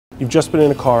You've just been in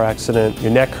a car accident,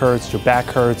 your neck hurts, your back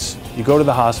hurts, you go to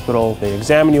the hospital, they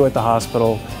examine you at the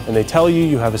hospital, and they tell you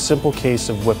you have a simple case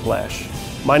of whiplash.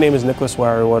 My name is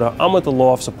Warywoda. I'm with the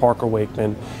law office of Parker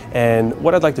Waichman, and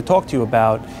what I'd like to talk to you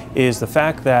about is the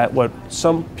fact that what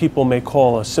some people may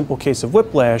call a simple case of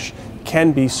whiplash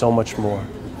can be so much more.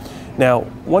 Now,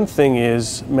 one thing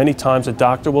is, many times a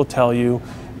doctor will tell you,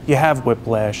 you have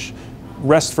whiplash,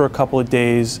 rest for a couple of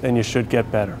days and you should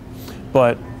get better.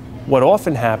 But what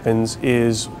often happens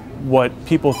is what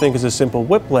people think is a simple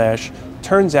whiplash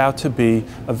turns out to be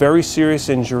a very serious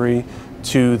injury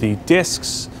to the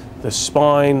discs, the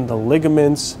spine, the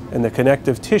ligaments, and the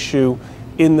connective tissue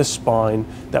in the spine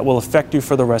that will affect you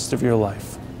for the rest of your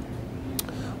life.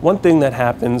 One thing that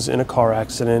happens in a car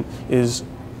accident is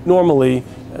normally,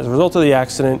 as a result of the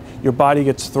accident, your body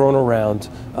gets thrown around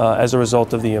as a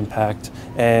result of the impact.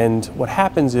 And what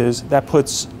happens is that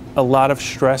puts a lot of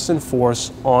stress and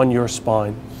force on your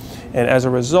spine. And as a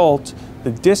result,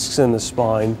 the discs in the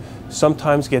spine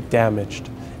sometimes get damaged.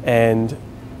 And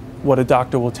what a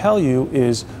doctor will tell you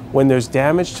is when there's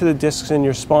damage to the discs in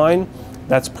your spine,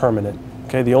 that's permanent.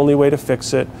 Okay? The only way to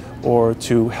fix it or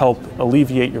to help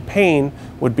alleviate your pain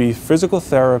would be physical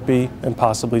therapy and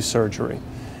possibly surgery.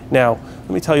 Now,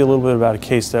 let me tell you a little bit about a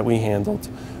case that we handled.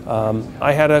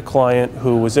 I had a client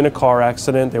who was in a car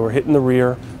accident. They were hit in the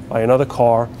rear by another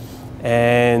car,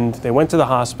 and they went to the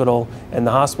hospital, and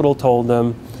the hospital told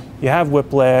them, you have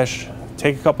whiplash,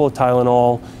 take a couple of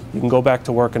Tylenol, you can go back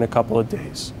to work in a couple of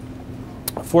days.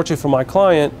 Fortunately for my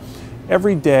client,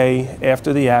 every day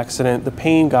after the accident, the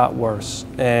pain got worse,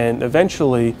 and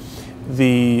eventually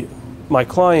my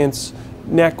client's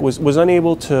neck was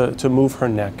unable to move her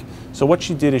neck. So what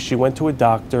she did is she went to a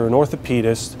doctor, an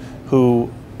orthopedist,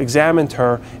 who examined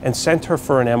her and sent her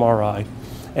for an MRI.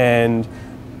 And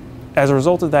as a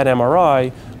result of that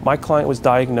MRI, my client was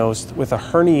diagnosed with a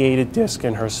herniated disc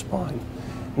in her spine.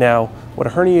 Now, what a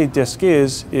herniated disc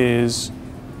is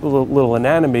a little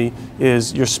anatomy,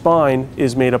 is your spine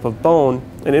is made up of bone,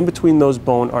 and in between those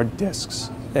bone are discs.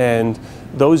 And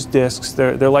those discs,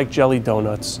 they're like jelly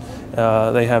donuts.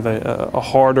 They have a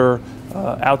harder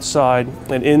outside,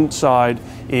 and inside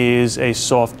is a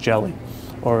soft jelly,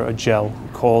 or a gel,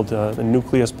 called the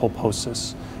nucleus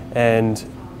pulposus. And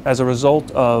as a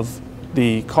result of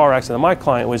the car accident my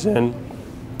client was in,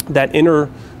 that inner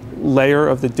layer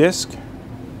of the disc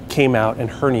came out and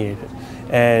herniated.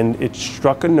 And it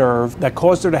struck a nerve that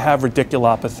caused her to have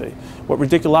radiculopathy. What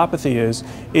radiculopathy is,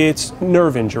 it's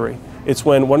nerve injury. It's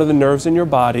when one of the nerves in your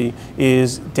body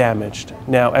is damaged.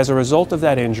 Now, as a result of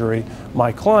that injury,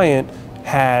 my client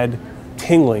had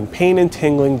tingling, pain and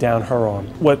tingling down her arm.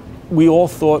 What we all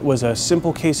thought was a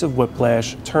simple case of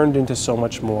whiplash turned into so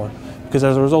much more. Because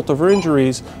as a result of her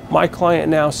injuries, my client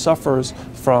now suffers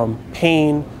from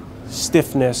pain,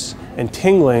 stiffness, and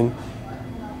tingling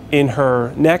in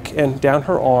her neck and down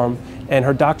her arm, and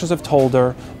her doctors have told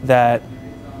her that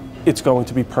it's going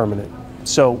to be permanent.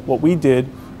 So what we did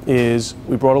is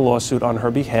we brought a lawsuit on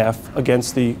her behalf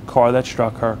against the car that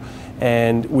struck her,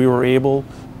 and we were able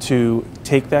to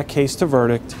take that case to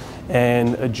verdict,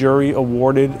 and a jury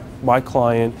awarded my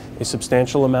client a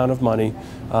substantial amount of money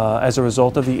as a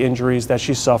result of the injuries that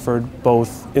she suffered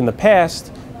both in the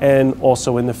past and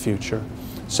also in the future.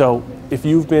 So if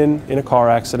you've been in a car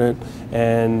accident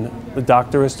and the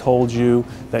doctor has told you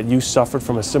that you suffered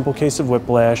from a simple case of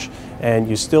whiplash and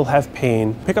you still have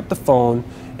pain, pick up the phone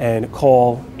and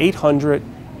call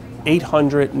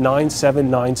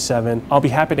 800-9797. I'll be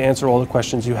happy to answer all the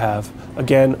questions you have.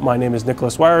 Again, my name is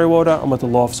Warywoda. I'm with the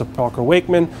law office of Parker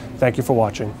Waichman. Thank you for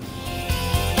watching.